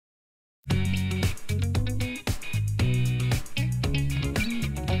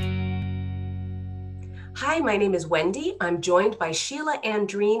Hi, my name is Wendy. I'm joined by Scilla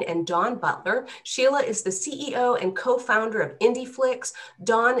Andreen and Dawn Butler. Scilla is the CEO and co-founder of IndieFlix.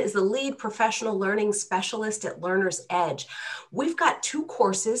 Dawn is the lead professional learning specialist at Learner's Edge. We've got two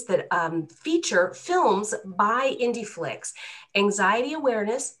courses that feature films by IndieFlix: Anxiety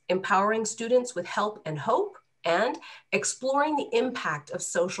Awareness, Empowering Students with Help and Hope, and Exploring the Impact of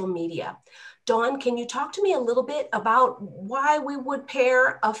Social Media. Dawn, can you talk to me a little bit about why we would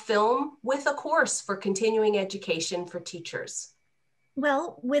pair a film with a course for continuing education for teachers?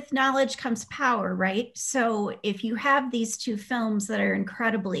 Well, with knowledge comes power, right? So if you have these two films that are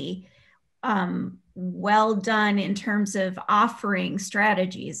incredibly well done in terms of offering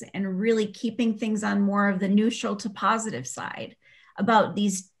strategies and really keeping things on more of the neutral to positive side about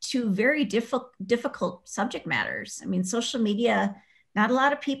these two very difficult subject matters. I mean, social media, not a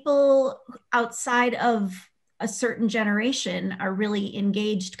lot of people outside of a certain generation are really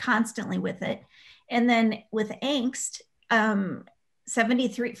engaged constantly with it. And then with angst,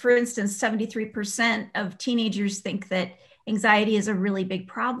 73, for instance, 73% of teenagers think that anxiety is a really big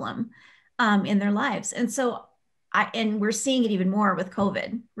problem in their lives. And so and we're seeing it even more with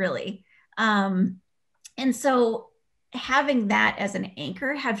COVID, really. And so having that as an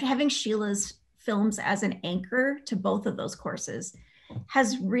anchor, having Scilla's films as an anchor to both of those courses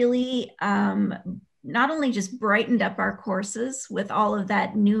has really not only just brightened up our courses with all of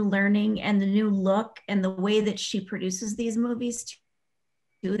that new learning and the new look and the way that she produces these movies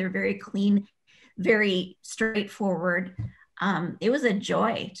too. They're very clean, very straightforward. It was a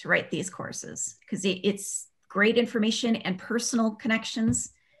joy to write these courses because it's great information and personal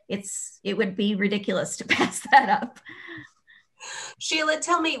connections. It would be ridiculous to pass that up. Scilla,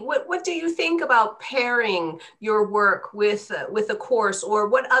 tell me, what do you think about pairing your work with a course, or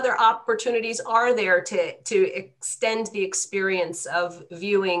what other opportunities are there to extend the experience of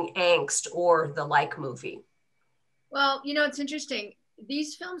viewing Angst or the like movie? Well, you know, it's interesting.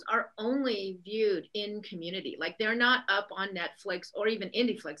 These films are only viewed in community. Like, they're not up on Netflix or even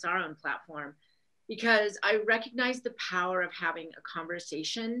IndieFlix, our own platform, because I recognize the power of having a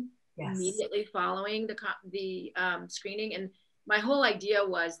conversation immediately following the screening. And my whole idea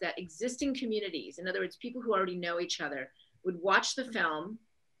was that existing communities, in other words, people who already know each other, would watch the film,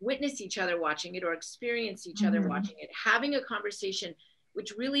 witness each other watching it, or experience each other watching it, having a conversation,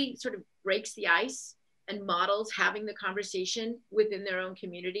 which really sort of breaks the ice and models having the conversation within their own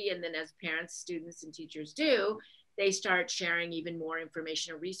community. And then as parents, students, and teachers do, they start sharing even more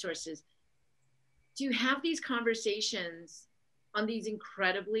information or resources. To have these conversations on these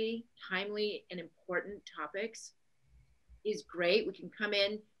incredibly timely and important topics is great. We can come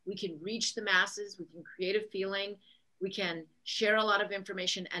in, we can reach the masses, we can create a feeling, we can share a lot of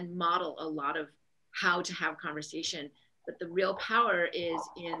information and model a lot of how to have conversation. But the real power is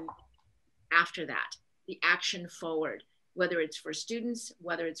in after that, the action forward, whether it's for students,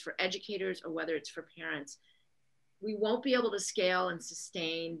 whether it's for educators, or whether it's for parents. We won't be able to scale and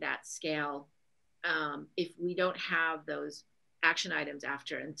sustain that scale if we don't have those action items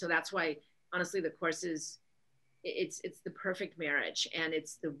after. And so that's why, honestly, the course is, it's the perfect marriage, and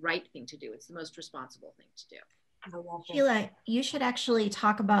it's the right thing to do. It's the most responsible thing to do. Scilla, you should actually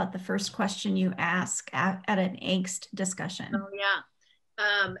talk about the first question you ask at an angst discussion. Oh,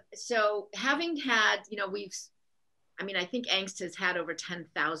 yeah. So having had, you know, I think Angst has had over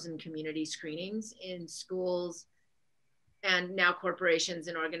 10,000 community screenings in schools and now corporations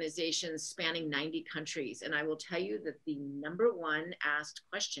and organizations spanning 90 countries. And I will tell you that the number one asked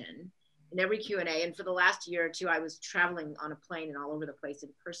question in every Q&A, and for the last year or two, I was traveling on a plane and all over the place in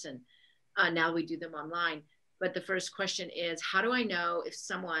person. Now we do them online. But the first question is, how do I know if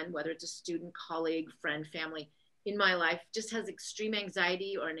someone, whether it's a student, colleague, friend, family, in my life just has extreme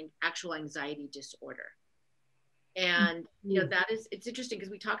anxiety or an actual anxiety disorder? And, you know, it's interesting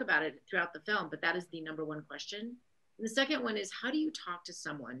because we talk about it throughout the film, but that is the number one question. And the second one is, how do you talk to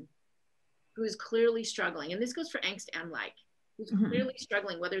someone who is clearly struggling? And this goes for angst and like, who's clearly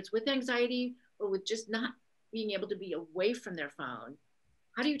struggling, whether it's with anxiety or with just not being able to be away from their phone.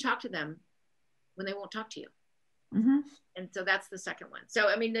 How do you talk to them when they won't talk to you? And so that's the second one. So,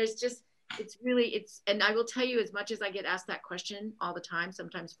 I mean, there's just, and I will tell you, as much as I get asked that question all the time,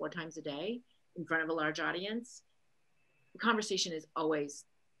 sometimes 4 times a day in front of a large audience, the conversation is always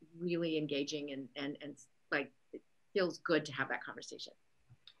really engaging and like, it feels good to have that conversation.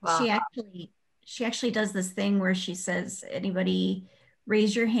 Wow. She actually does this thing where she says, anybody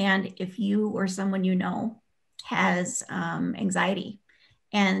raise your hand if you or someone you know has anxiety.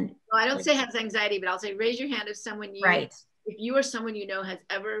 And well, I don't say has anxiety, but I'll say raise your hand if someone if you or someone you know has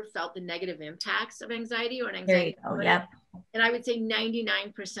ever felt the negative impacts of anxiety or an anxiety. Oh, yep. And I would say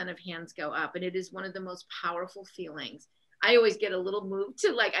 99% of hands go up. And it is one of the most powerful feelings. I always get a little moved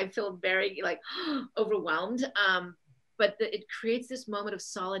to like, I feel very like overwhelmed. But it creates this moment of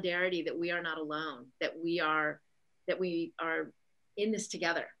solidarity that we are not alone, that we are in this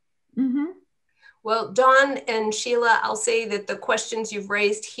together. Mm-hmm. Well, Dawn and Scilla, I'll say that the questions you've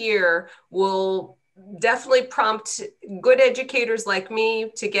raised here will definitely prompt good educators like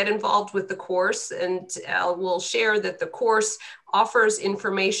me to get involved with the course. And we'll share that the course offers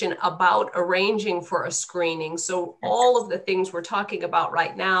information about arranging for a screening. So all of the things we're talking about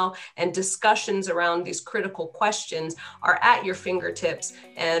right now and discussions around these critical questions are at your fingertips.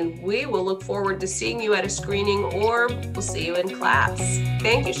 And we will look forward to seeing you at a screening, or we'll see you in class.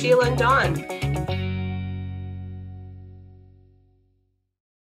 Thank you, Scilla and Dawn.